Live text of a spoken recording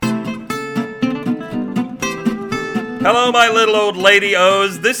Hello, my little old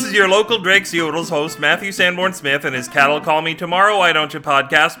lady-O's. This is your local Drake's Yodels host, Matthew Sanborn Smith, and his Cat'll Call Me Tomorrow, Why Don't You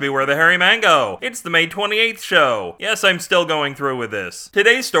podcast, Beware the Hairy Mango. It's the May 28th show. Yes, I'm still going through with this.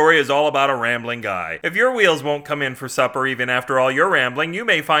 Today's story is all about a rambling guy. If your wheels won't come in for supper even after all your rambling, you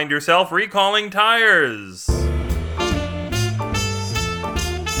may find yourself recalling tires.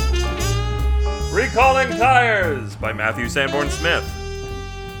 Recalling Tires by Matthew Sanborn Smith.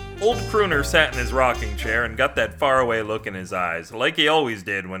 Old Crooner sat in his rocking chair and got that faraway look in his eyes, like he always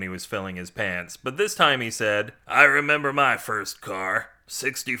did when he was filling his pants. But this time he said, "I remember my first car,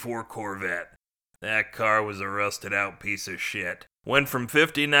 '64 Corvette. That car was a rusted-out piece of shit. Went from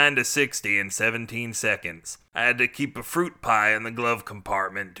 59 to 60 in 17 seconds. I had to keep a fruit pie in the glove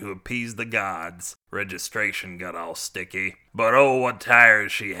compartment to appease the gods. Registration got all sticky. But oh, what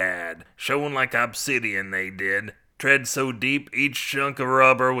tires she had. Showing like obsidian, they did. Tread so deep, each chunk of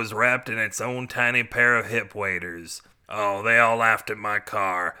rubber was wrapped in its own tiny pair of hip waders. Oh, they all laughed at my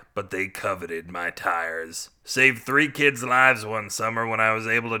car, but they coveted my tires. Saved 3 kids' lives one summer when I was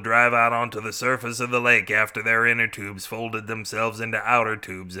able to drive out onto the surface of the lake after their inner tubes folded themselves into outer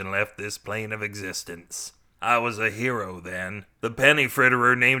tubes and left this plane of existence. I was a hero then. The penny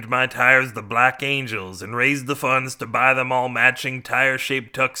fritterer named my tires the Black Angels and raised the funds to buy them all matching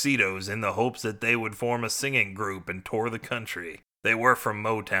tire-shaped tuxedos in the hopes that they would form a singing group and tour the country. They were from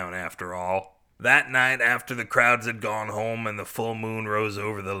Motown after all. That night, after the crowds had gone home and the full moon rose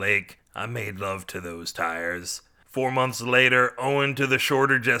over the lake, I made love to those tires. 4 months later, owing to the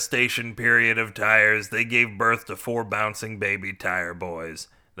shorter gestation period of tires, they gave birth to 4 bouncing baby tire boys.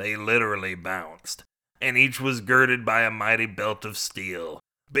 They literally bounced. And each was girded by a mighty belt of steel.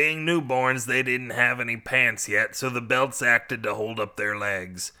 Being newborns, they didn't have any pants yet, so the belts acted to hold up their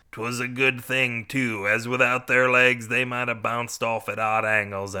legs. 'Twas a good thing, too, as without their legs, they might have bounced off at odd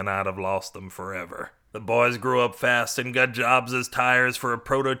angles and I'd have lost them forever. The boys grew up fast and got jobs as tires for a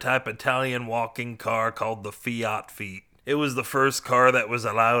prototype Italian walking car called the Fiat Feet. It was the first car that was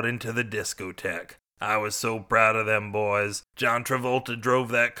allowed into the discotheque. I was so proud of them boys. John Travolta drove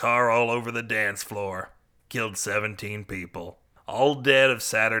that car all over the dance floor. Killed 17 people. All dead of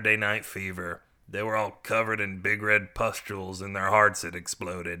Saturday night fever. They were all covered in big red pustules and their hearts had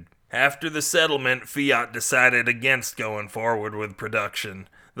exploded. After the settlement, Fiat decided against going forward with production.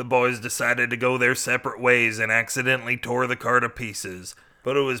 The boys decided to go their separate ways and accidentally tore the car to pieces.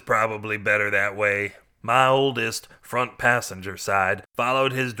 But it was probably better that way. My oldest, front passenger side,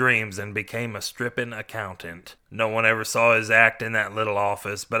 followed his dreams and became a stripping accountant. No one ever saw his act in that little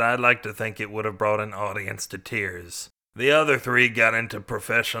office, but I'd like to think it would have brought an audience to tears. The other 3 got into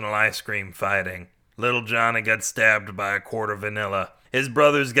professional ice cream fighting. Little Johnny got stabbed by a quart of vanilla. His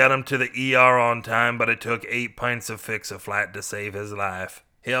brothers got him to the ER on time, but it took 8 pints of Fix-A-Flat to save his life.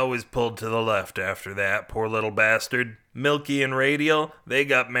 He always pulled to the left after that, poor little bastard. Milky and Radial, they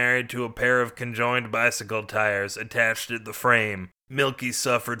got married to a pair of conjoined bicycle tires attached at the frame. Milky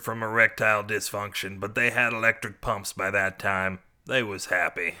suffered from erectile dysfunction, but they had electric pumps by that time. They was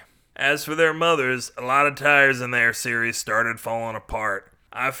happy. As for their mothers, a lot of tires in their series started falling apart.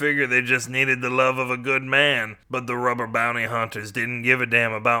 I figured they just needed the love of a good man, but the rubber bounty hunters didn't give a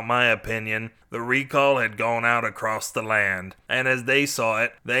damn about my opinion. The recall had gone out across the land, and as they saw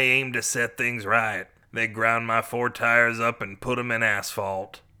it, they aimed to set things right. They ground my 4 tires up and put 'em in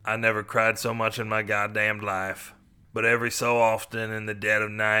asphalt. I never cried so much in my goddamned life. But every so often in the dead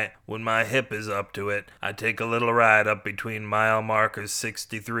of night, when my hip is up to it, I take a little ride up between mile markers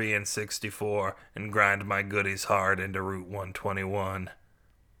 63 and 64 and grind my goodies hard into Route 121.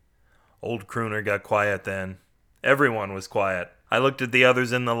 Old Crooner got quiet then. Everyone was quiet. I looked at the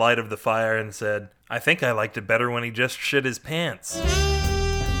others in the light of the fire and said, I think I liked it better when he just shit his pants.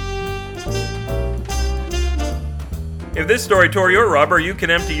 If this story tore your rubber, you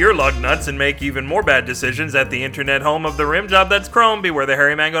can empty your lug nuts and make even more bad decisions at the internet home of the rim job that's Chrome,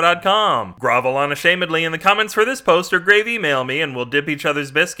 BewareTheHairyMango.com. Grovel unashamedly in the comments for this post or grave email me and we'll dip each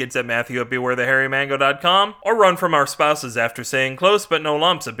other's biscuits at Matthew at BewareTheHairyMango.com or run from our spouses after saying close but no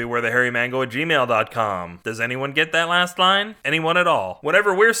lumps at BewareTheHairyMango at gmail.com. Does anyone get that last line? Anyone at all?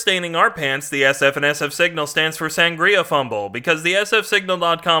 Whenever we're staining our pants, the SF and SF Signal stands for Sangria Fumble because the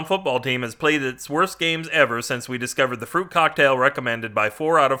SFSignal.com football team has played its worst games ever since we discovered the fruit cocktail recommended by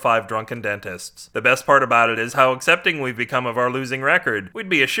 4 out of 5 drunken dentists. The best part about it is how accepting we've become of our losing record. We'd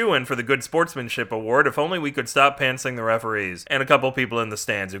be a shoo-in for the Good Sportsmanship Award if only we could stop pantsing the referees, and a couple people in the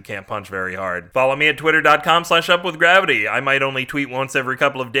stands who can't punch very hard. Follow me at twitter.com/upwithgravity. I might only tweet once every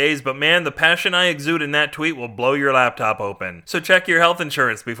couple of days, but man, the passion I exude in that tweet will blow your laptop open. So check your health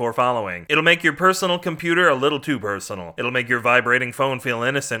insurance before following. It'll make your personal computer a little too personal. It'll make your vibrating phone feel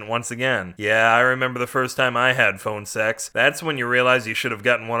innocent once again. Yeah, I remember the first time I had phone sex. That's when you realize you should have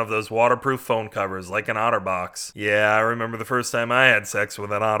gotten one of those waterproof phone covers, like an OtterBox. Yeah, I remember the first time I had sex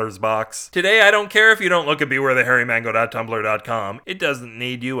with an Otter's box. Today, I don't care if you don't look at bewarethehairymango.tumblr.com. It doesn't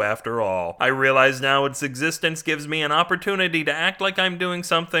need you after all. I realize now its existence gives me an opportunity to act like I'm doing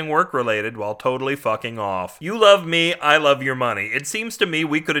something work-related while totally fucking off. You love me, I love your money. It seems to me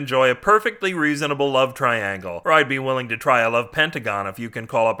we could enjoy a perfectly reasonable love triangle. Or I'd be willing to try a love pentagon if you can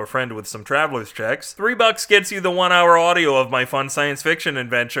call up a friend with some traveler's checks. $3 gets you the 1-hour audio of my fun science fiction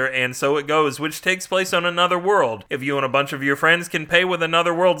adventure, And So It Goes, which takes place on another world. If you and a bunch of your friends can pay with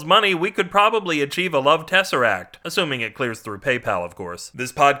another world's money, we could probably achieve a love tesseract. Assuming it clears through PayPal, of course.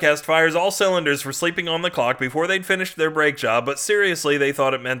 This podcast fires all cylinders for sleeping on the clock before they'd finished their break job, but seriously, they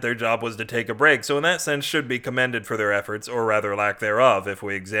thought it meant their job was to take a break, so in that sense should be commended for their efforts, or rather lack thereof, if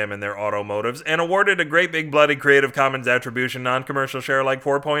we examine their auto motives, and awarded a great big bloody Creative Commons Attribution Non-Commercial Share Alike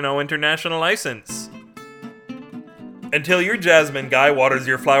 4.0 international license. Until your jasmine guy waters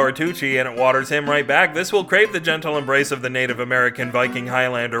your flower Tucci and it waters him right back, this will crave the gentle embrace of the Native American Viking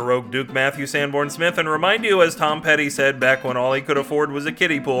Highlander rogue Duke Matthew Sanborn Smith and remind you, as Tom Petty said back when all he could afford was a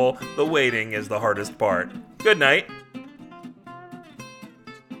kiddie pool, the waiting is the hardest part. Good night.